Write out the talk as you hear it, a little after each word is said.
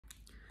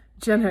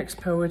Gen X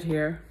Poet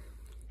here.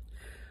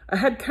 I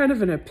had kind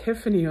of an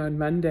epiphany on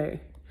Monday.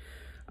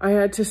 I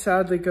had to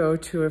sadly go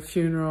to a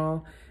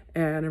funeral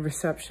and a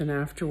reception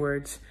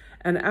afterwards.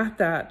 And at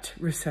that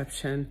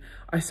reception,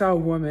 I saw a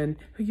woman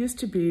who used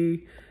to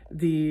be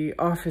the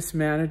office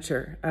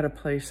manager at a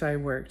place I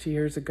worked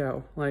years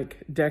ago,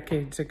 like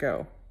decades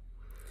ago.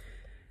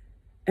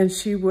 And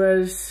she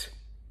was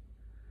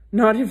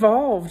not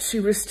evolved. She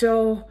was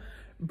still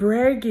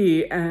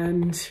braggy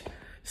and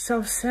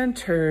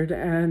self-centered,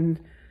 and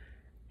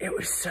it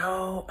was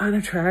so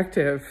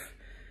unattractive.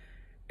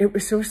 It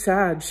was so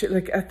sad. She,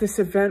 like at this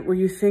event where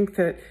you think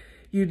that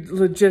you'd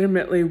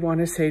legitimately want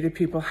to say to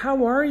people,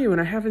 how are you?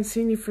 And I haven't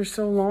seen you for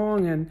so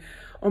long. And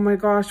oh my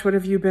gosh, what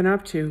have you been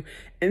up to?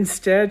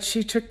 Instead,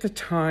 she took the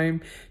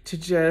time to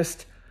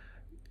just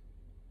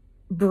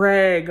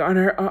brag on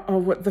her,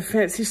 on what the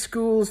fancy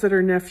schools that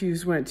her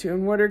nephews went to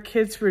and what her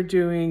kids were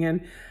doing,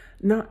 and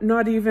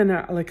not even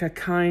like a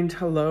kind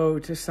hello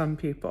to some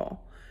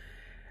people.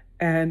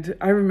 And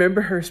I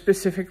remember her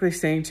specifically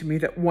saying to me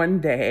that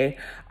one day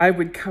I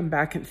would come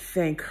back and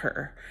thank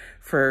her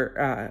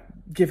for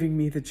giving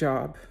me the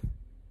job.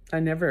 I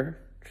never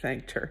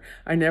thanked her.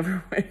 I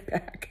never went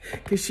back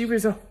because she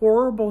was a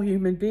horrible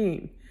human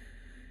being.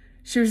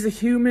 She was a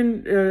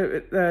human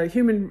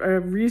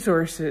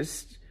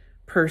resources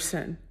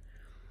person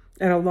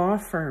at a law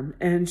firm.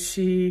 And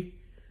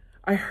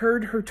I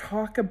heard her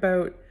talk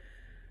about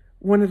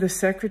one of the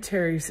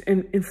secretaries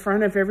in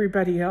front of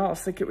everybody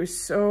else. Like, it was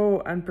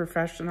so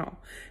unprofessional.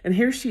 And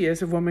here she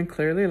is, a woman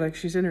clearly, like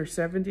she's in her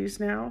 70s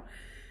now,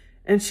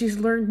 and she's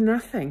learned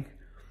nothing.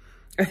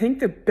 I think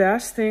the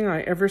best thing I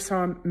ever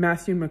saw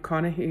Matthew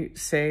McConaughey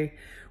say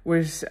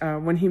was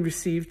when he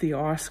received the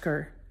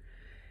Oscar.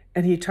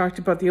 And he talked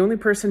about the only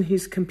person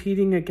he's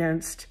competing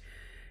against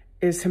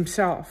is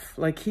himself.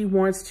 Like, he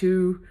wants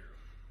to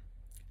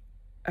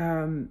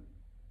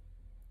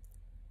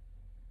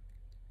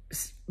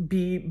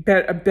be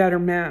a better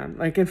man.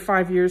 Like, in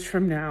 5 years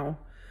from now,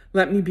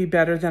 let me be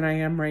better than I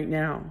am right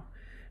now.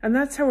 And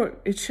that's how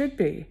it should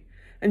be.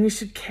 And you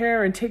should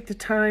care and take the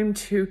time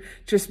to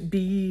just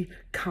be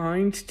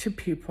kind to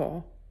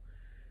people.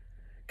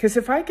 Because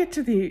if I get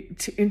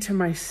into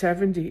my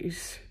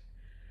 70s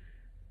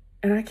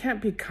and I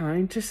can't be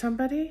kind to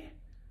somebody,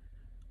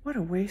 what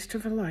a waste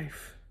of a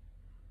life.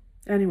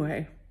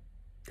 Anyway,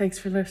 thanks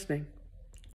for listening.